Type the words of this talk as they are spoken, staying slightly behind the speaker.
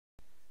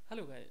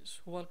Hello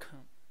guys,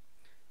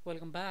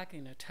 welcome back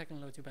in a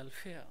technology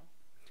welfare.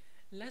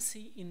 Let's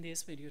see in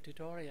this video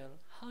tutorial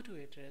how to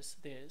address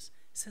this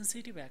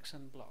sensitive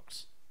action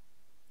blocks.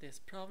 This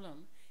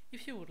problem,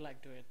 if you would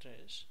like to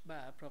address by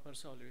a proper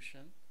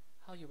solution,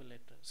 how you will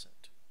address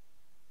it.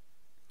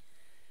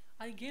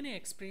 I gain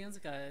experience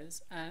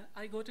guys, and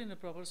I got in a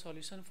proper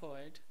solution for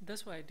it.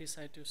 That's why I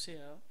decided to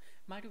share.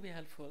 Might be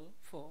helpful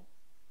for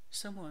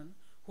someone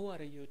who are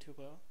a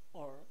YouTuber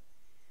or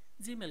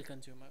Gmail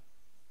consumer.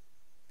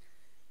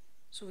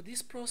 So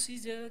this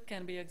procedure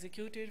can be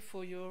executed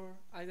for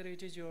either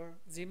it is your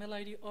Gmail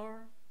ID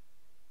or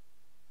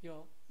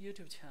your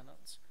YouTube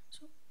channels.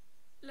 So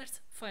let's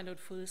find out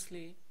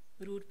firstly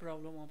root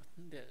problem of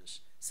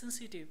this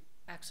sensitive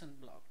action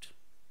blocked.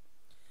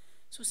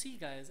 So see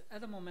guys,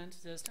 at the moment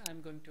just I'm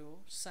going to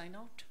sign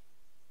out.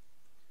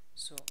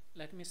 So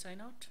let me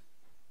sign out.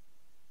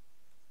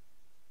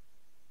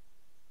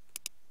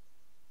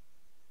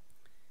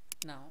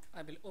 Now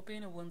I will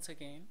open once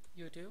again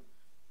YouTube.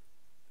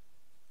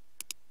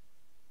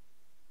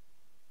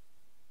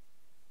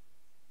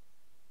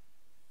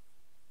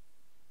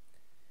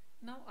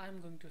 Now I'm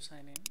going to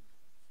sign in.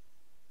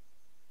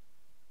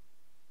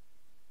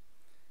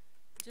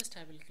 Just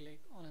I will click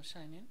on a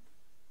sign in.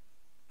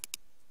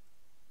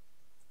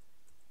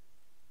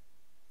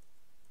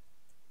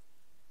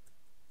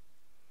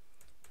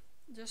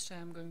 Just I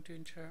am going to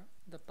enter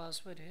the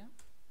password here.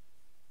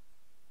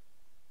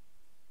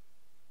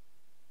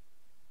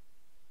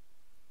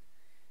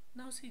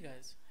 Now see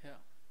guys, here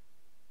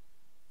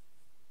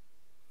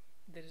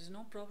there is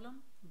no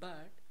problem,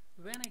 but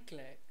when I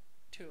click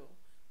to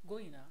go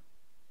in a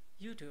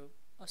YouTube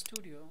or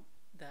studio,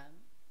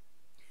 then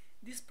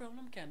this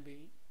problem can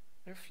be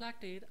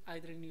reflected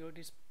either in your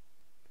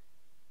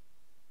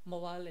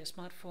mobile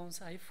smartphones,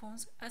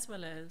 iPhones, as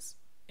well as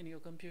in your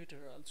computer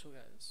also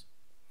guys.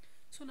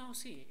 So now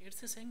see,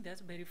 it's saying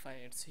that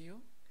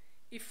verifyitsyou.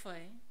 If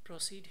I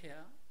proceed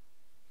here,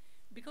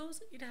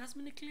 because it has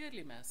been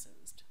clearly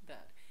messaged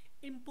that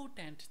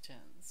important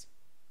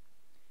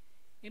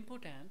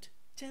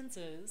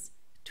changes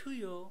to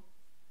your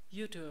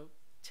YouTube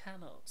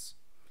channels.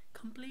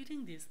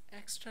 Completing this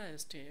extra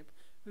step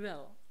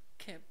will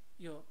keep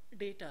your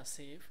data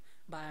safe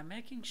by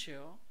making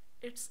sure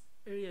it's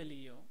really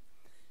you.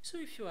 So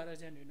if you are a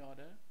genuine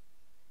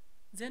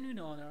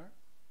owner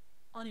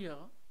on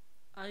your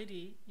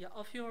ID,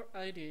 of your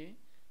ID,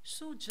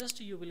 so just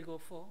you will go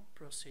for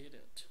proceed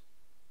it.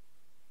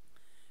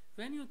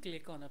 When you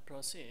click on a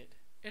proceed,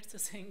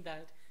 it's saying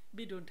that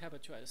we don't have a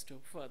choice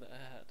to further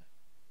ahead.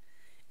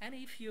 And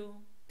if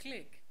you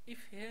click,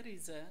 if here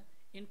is a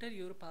enter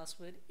your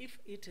password, if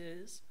it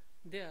is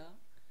there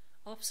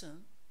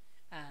option,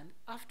 and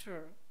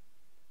after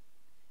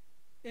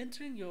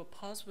entering your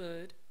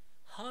password,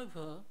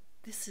 however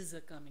this is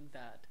a coming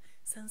that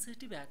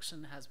sensitive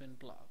action has been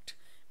blocked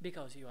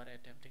because you are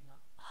attempting a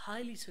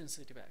highly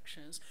sensitive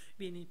actions.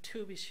 We need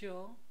to be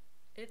sure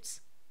it's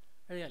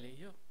really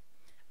you.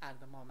 At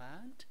the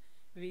moment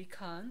we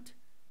can't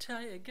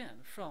try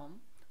again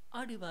from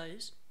a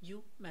device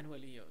you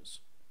manually use.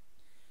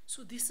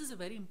 So this is a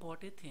very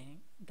important thing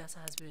that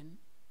has been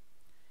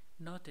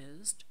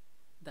noticed,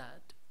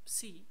 that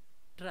see,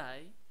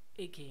 try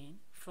again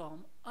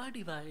from a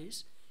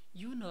device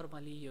you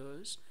normally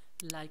use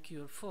like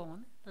your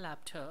phone,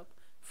 laptop,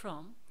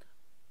 from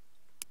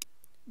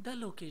the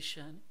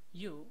location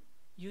you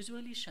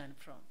usually shine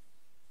from.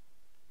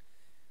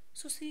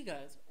 So see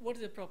guys, what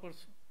is the proper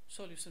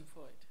solution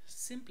for it?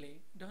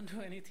 Simply don't do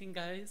anything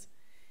guys.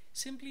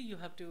 Simply you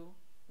have to,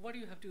 what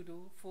you have to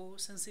do for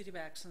sensitive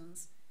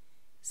actions,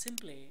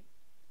 simply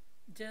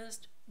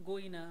just go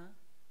in a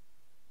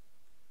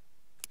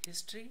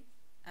history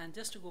and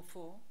just go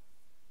for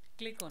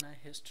click on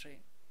a history.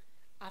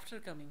 After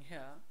coming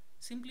here,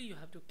 simply you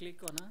have to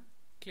click on a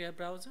clear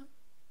browser,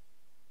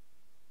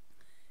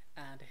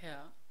 and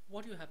here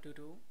what you have to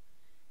do,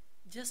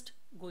 just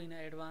go in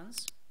a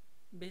advanced,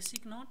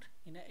 basic not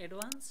in a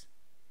advanced.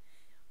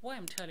 Why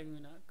I'm telling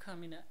you now,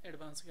 come in a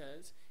advanced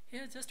guys.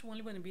 Here just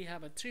only when we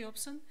have a 3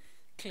 option: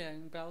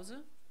 clearing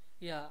browser,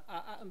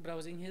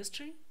 browsing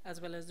history,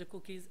 as well as the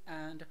cookies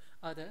and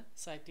other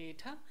site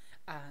data,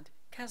 and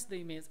cache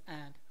the image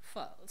and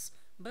files.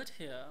 But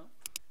here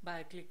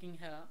by clicking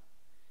here,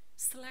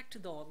 select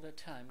all the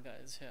time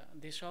guys. Here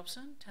this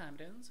option time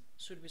range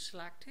should be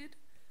selected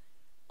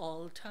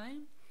all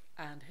time,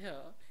 and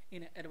here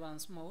in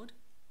advanced mode,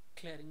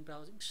 clearing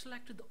browsing,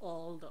 selected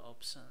all the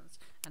options,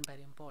 and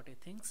very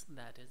important things,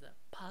 that is the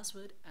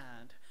password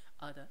and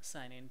other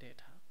sign-in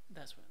data.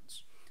 That's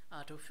ones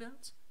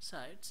autofills,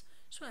 sites.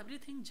 So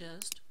everything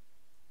just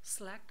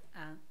select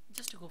and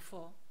just go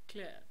for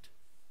cleared.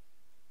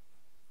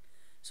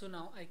 So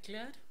now I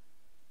cleared.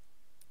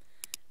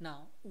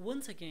 Now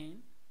once again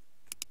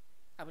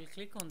I will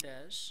click on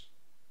this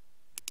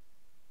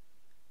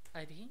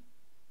ID,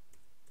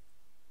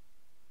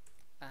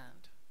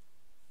 and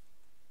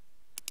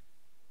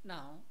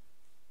now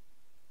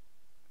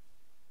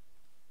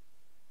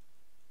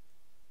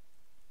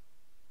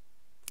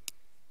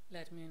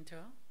let me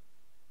enter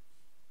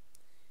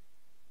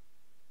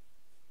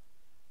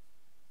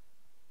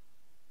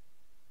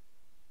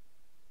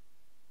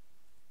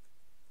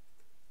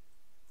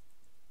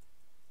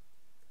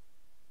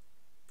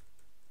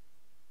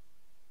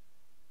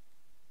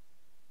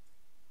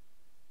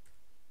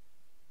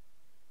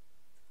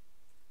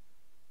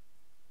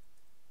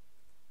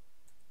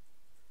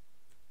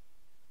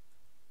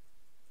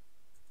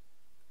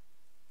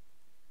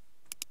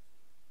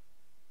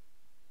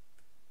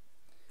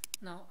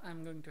Now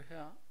I'm going to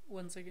here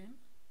once again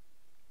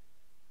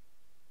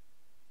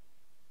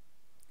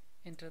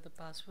enter the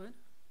password.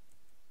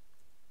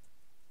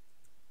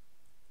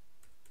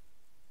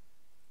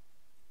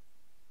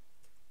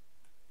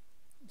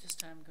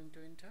 Just I'm going to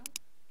enter.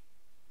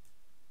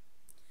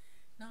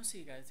 Now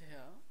see guys, here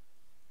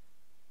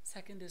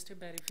second step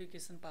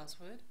verification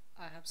password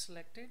I have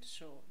selected,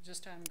 so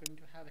just I'm going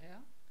to have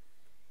here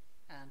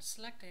and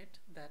select it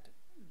that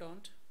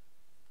don't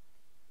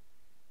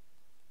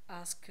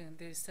ask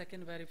the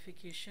second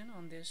verification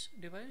on this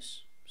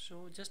device,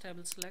 so just I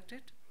will select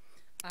it.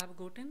 I have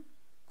gotten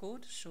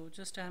code, so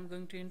just I am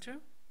going to enter.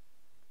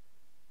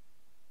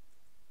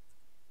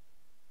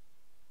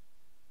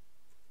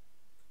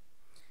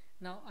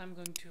 Now I'm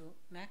going to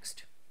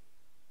next.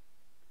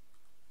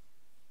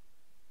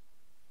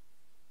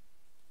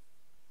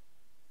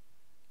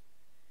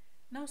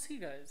 Now see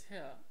guys,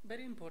 here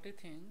very important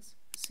things.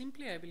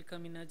 Simply I will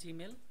come in a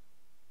Gmail,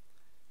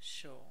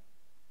 so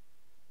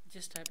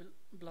just I will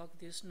block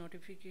this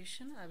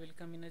notification. I will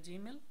come in a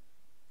Gmail.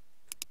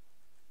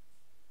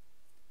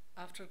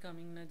 After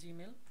coming in a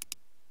Gmail,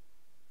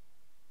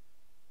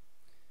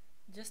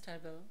 just I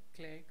will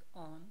click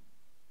on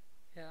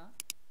here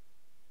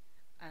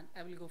and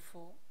I will go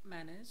for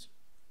manage.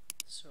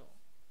 So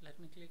let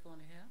me click on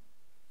here.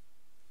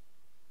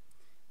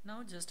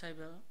 Now just I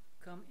will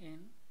come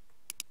in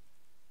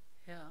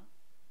here,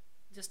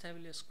 just I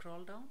will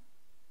scroll down.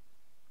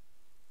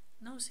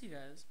 Now see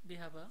guys, we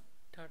have a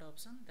third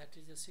option, that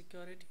is a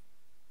security.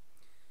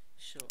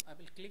 So I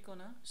will click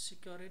on a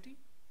security,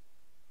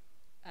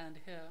 and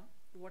here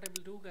what I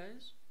will do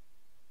guys,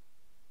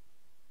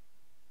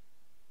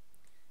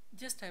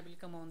 just I will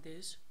come on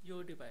this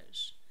your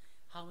device,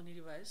 how many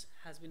device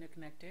has been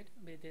connected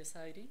with this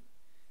ID,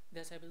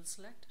 this I will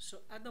select. So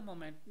at the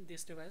moment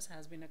this device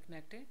has been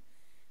connected,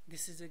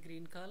 this is a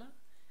green color,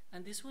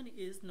 and this one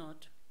is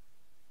not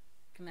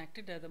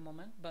connected at the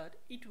moment, but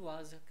it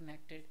was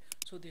connected.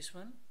 So this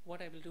one,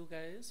 what I will do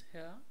guys,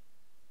 here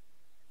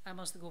I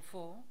must go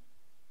for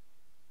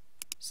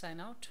sign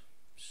out.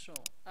 So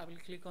I will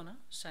click on a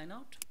sign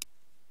out.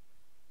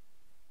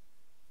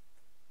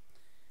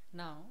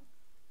 Now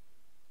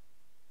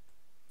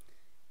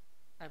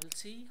I will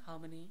see how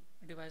many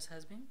device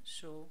has been.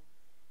 So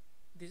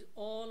these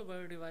all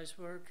were device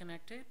were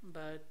connected,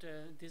 but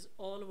this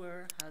all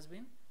were has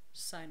been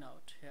sign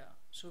out here.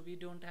 So we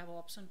don't have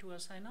option to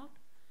sign out.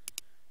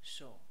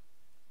 So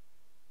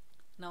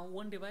now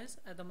one device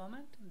at the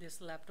moment, this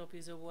laptop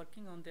is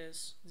working on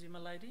this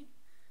Gmail ID,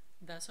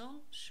 that's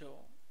all.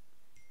 So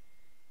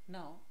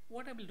now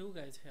what I will do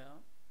guys,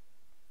 here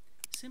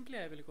simply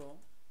I will go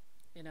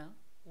in a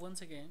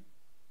once again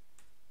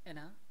in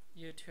a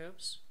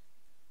YouTube's,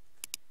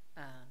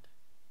 and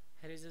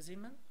here is a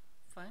Gmail.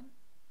 Fine.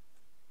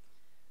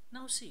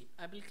 Now see,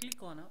 I will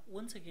click on a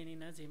once again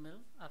in a Gmail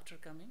after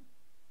coming.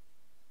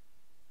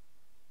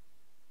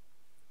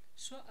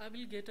 So I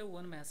will get a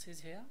one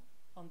message here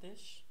on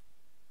this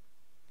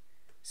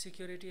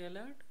security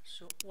alert.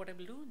 So what I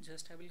will do,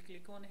 just I will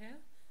click on here,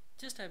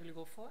 just I will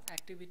go for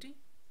activity,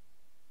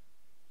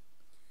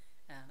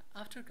 and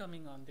after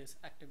coming on this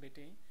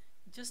activity,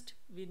 just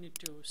we need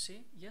to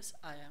say yes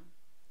I am,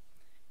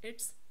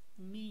 it's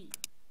me.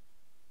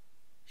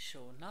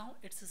 So now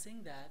it's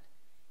saying that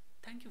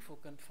thank you for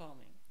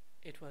confirming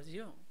it was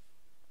you.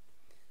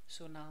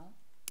 So now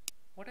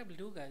what I will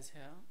do guys,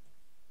 here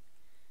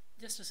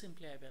just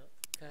simply I will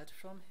cut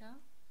from here.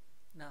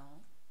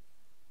 Now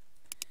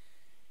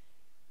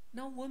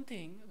one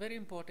thing very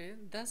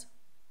important, that's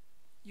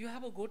you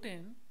have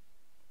gotten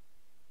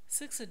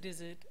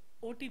 6-digit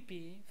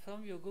OTP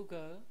from your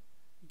Google,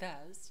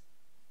 that's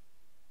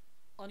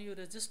on your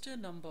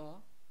registered number,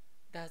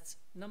 that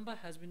number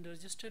has been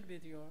registered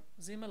with your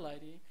Gmail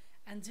ID,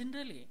 and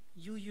generally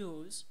you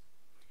use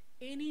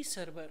any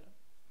server,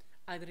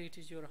 either it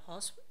is your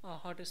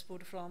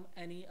hotspot from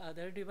any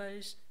other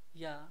device,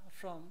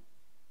 from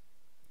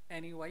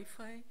any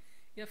Wi-Fi,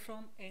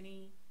 from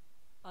any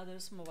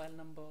others mobile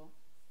number,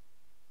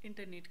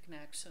 internet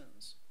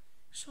connections.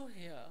 So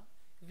here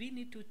we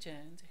need to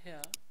change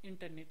here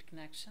internet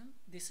connection.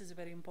 This is a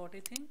very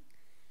important thing.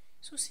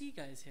 So see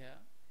guys, here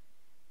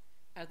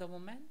at the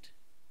moment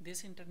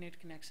this internet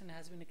connection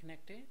has been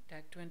connected,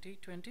 tag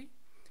 2020.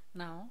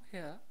 Now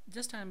here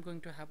just I am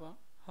going to have a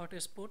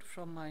hotspot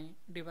from my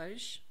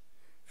device,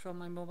 from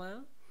my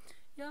mobile.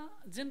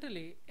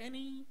 Generally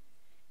any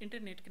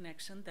internet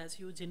connection that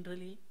you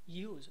generally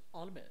use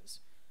always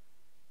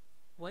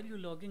while you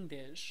logging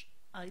this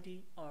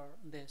ID or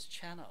these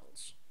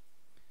channels.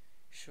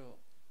 So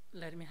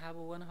let me have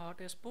one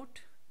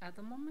hotspot at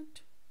the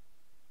moment.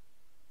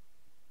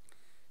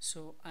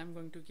 So I'm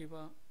going to give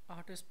a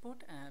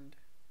hotspot, and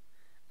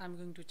I'm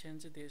going to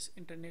change this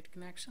internet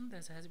connection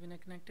that has been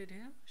connected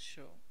here.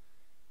 So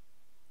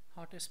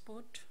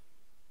hotspot.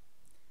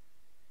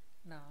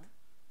 Now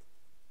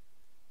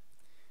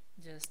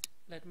just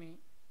let me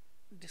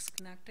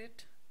disconnect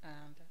it,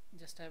 and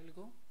just I will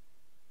go.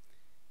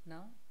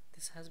 Now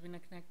this has been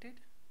connected.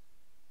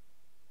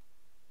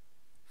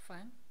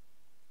 Fine.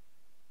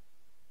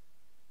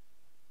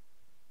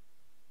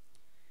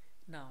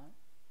 Now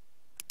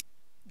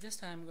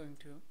just I am going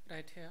to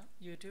write here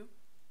YouTube.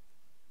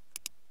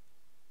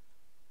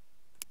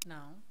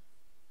 Now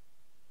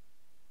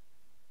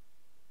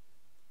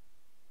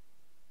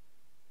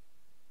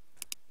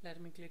let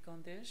me click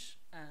on this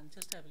and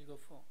just I will go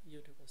for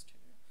YouTube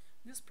Studio.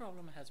 This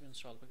problem has been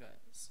solved,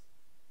 guys.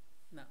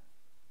 Now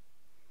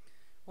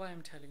why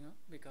I'm telling you,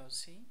 because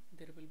see,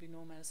 there will be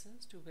no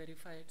message to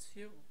verify it's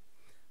you,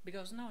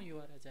 because now you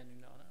are a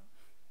genuine owner.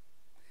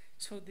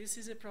 So this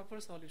is a proper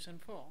solution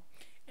for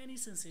any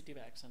sensitive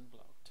action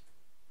blocked.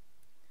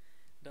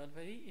 Don't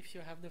worry if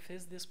you have to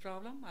face this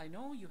problem. I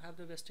know you have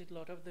wasted a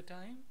lot of the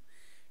time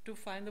to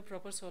find the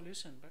proper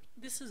solution, but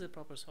this is a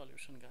proper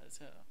solution, guys.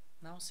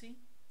 Now see,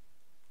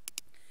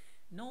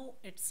 no,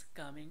 it's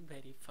coming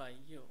verify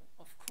you.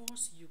 Of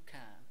course you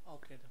can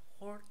operate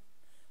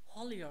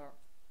whole your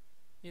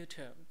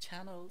YouTube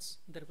channels.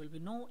 There will be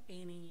no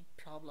any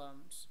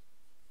problems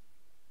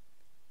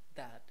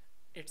that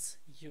it's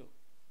you,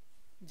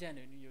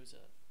 genuine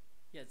user,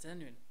 yeah,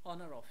 genuine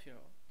owner of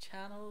your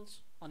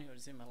channels on your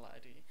Gmail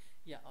ID,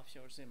 yeah, of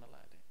your Gmail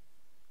ID.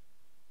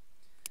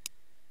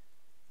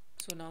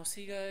 So now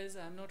see, guys,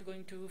 I'm not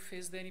going to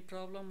face any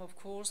problem. Of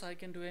course I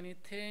can do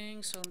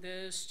anything on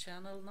this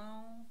channel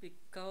now,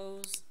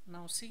 because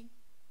now see,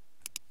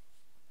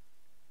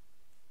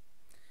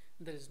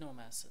 there is no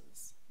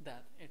message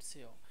that it's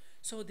you.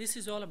 So this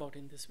is all about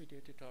in this video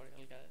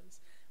tutorial, guys.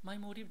 My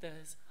motive there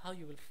is how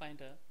you will find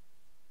a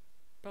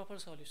proper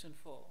solution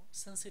for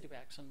sensitive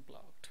action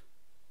blocked,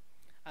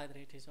 either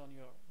it is on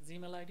your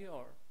Gmail ID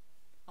or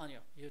on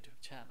your YouTube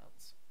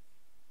channels.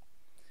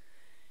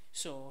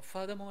 So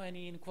furthermore,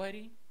 any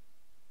inquiry,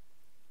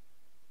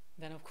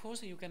 then of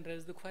course you can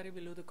raise the query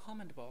below the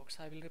comment box.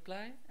 I will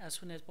reply as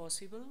soon as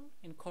possible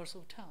in course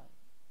of time.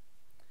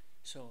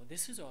 So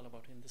this is all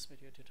about in this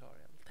video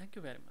tutorial. Thank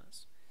you very much.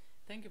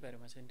 Thank you very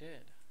much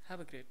indeed.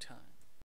 Have a great time.